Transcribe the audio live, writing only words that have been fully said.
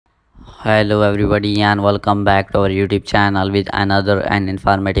Hello everybody and welcome back to our YouTube channel with another and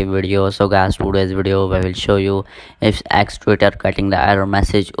informative video. So guys, today's video we will show you if X Twitter getting the error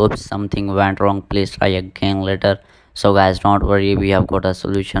message, oops, something went wrong, please try again later. So guys, don't worry, we have got a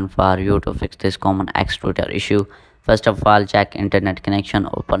solution for you to fix this common X Twitter issue. First of all, check internet connection,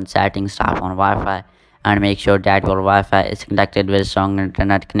 open settings, tap on Wi-Fi and make sure that your Wi-Fi is connected with strong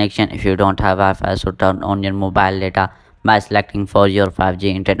internet connection. If you don't have Wi-Fi, so turn on your mobile data by selecting for your 5G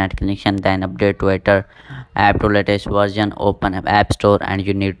internet connection, then update Twitter app to latest version, open app store and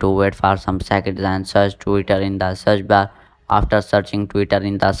you need to wait for some seconds and search Twitter in the search bar. After searching Twitter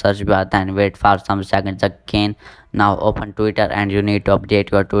in the search bar, then wait for some seconds again. Now open Twitter and you need to update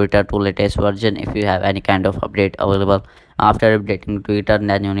your Twitter to latest version if you have any kind of update available. After updating Twitter,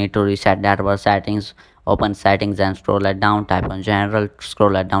 then you need to reset network settings. Open settings and scroll it down, type on general,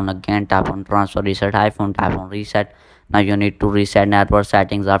 scroll it down again, tap on transfer reset iPhone, tap on reset. Now you need to reset network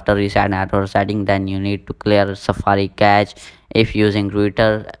settings. After reset network setting, then you need to clear Safari cache if using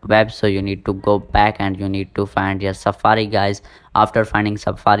Twitter web. So you need to go back and you need to find your Safari, guys. After finding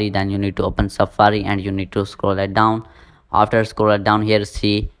Safari, then you need to open Safari and you need to scroll it down. After scroll it down, here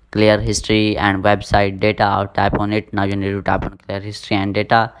see clear history and website data, or tap on it. Now you need to tap on clear history and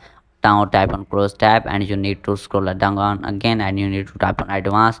data. Now tap on close tab and you need to scroll it down again and you need to tap on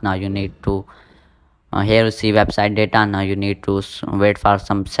advanced. Now you need to here you see website data. Now you need to wait for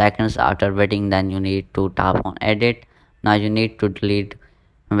some seconds. After waiting, then you need to tap on edit. Now you need to delete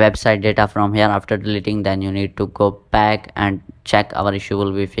website data from here. After deleting, then you need to go back and check our issue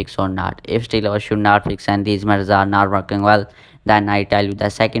will be fixed or not. If still our issue not fixed and these methods are not working well, then I tell you the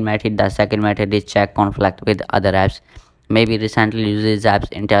second method. The second method is check conflict with other apps. Maybe recently uses apps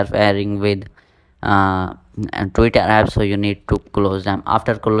interfering with and Twitter apps, so you need to close them.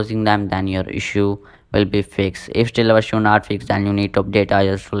 After closing them, then your issue will be fixed. If still our issue not fixed, then you need to update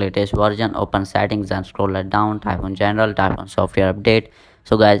iOS to latest version. Open settings and scroll it down, type on general, type on software update.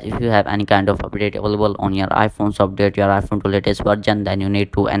 So guys, if you have any kind of update available on your iPhone, so update your iPhone to latest version, then you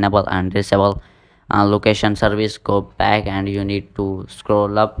need to enable and disable location service. Go back and you need to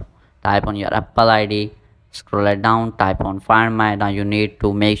scroll up, type on your Apple ID, scroll it down, type on find my. Now you need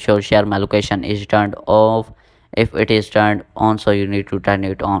to make sure share my location is turned off. If it is turned on, so you need to turn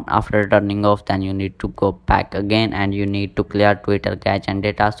it on. After turning off, then you need to go back again and you need to clear Twitter cache and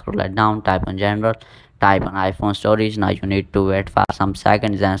data. Scroll it down, type on general, type on iPhone storage. Now you need to wait for some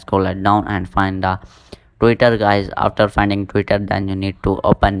seconds and scroll it down and find the Twitter, guys. After finding Twitter, then you need to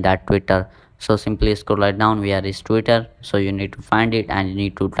open that Twitter. So simply scroll it down, where is Twitter, so you need to find it and you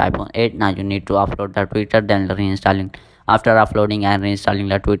need to type on it. Now you need to upload the Twitter, then reinstalling. After uploading and reinstalling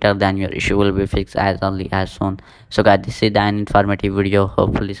the Twitter, then your issue will be fixed as early as soon. So guys, this is an informative video.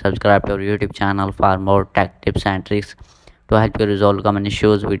 Hopefully subscribe to our YouTube channel for more tech tips and tricks to help you resolve common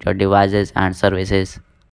issues with your devices and services.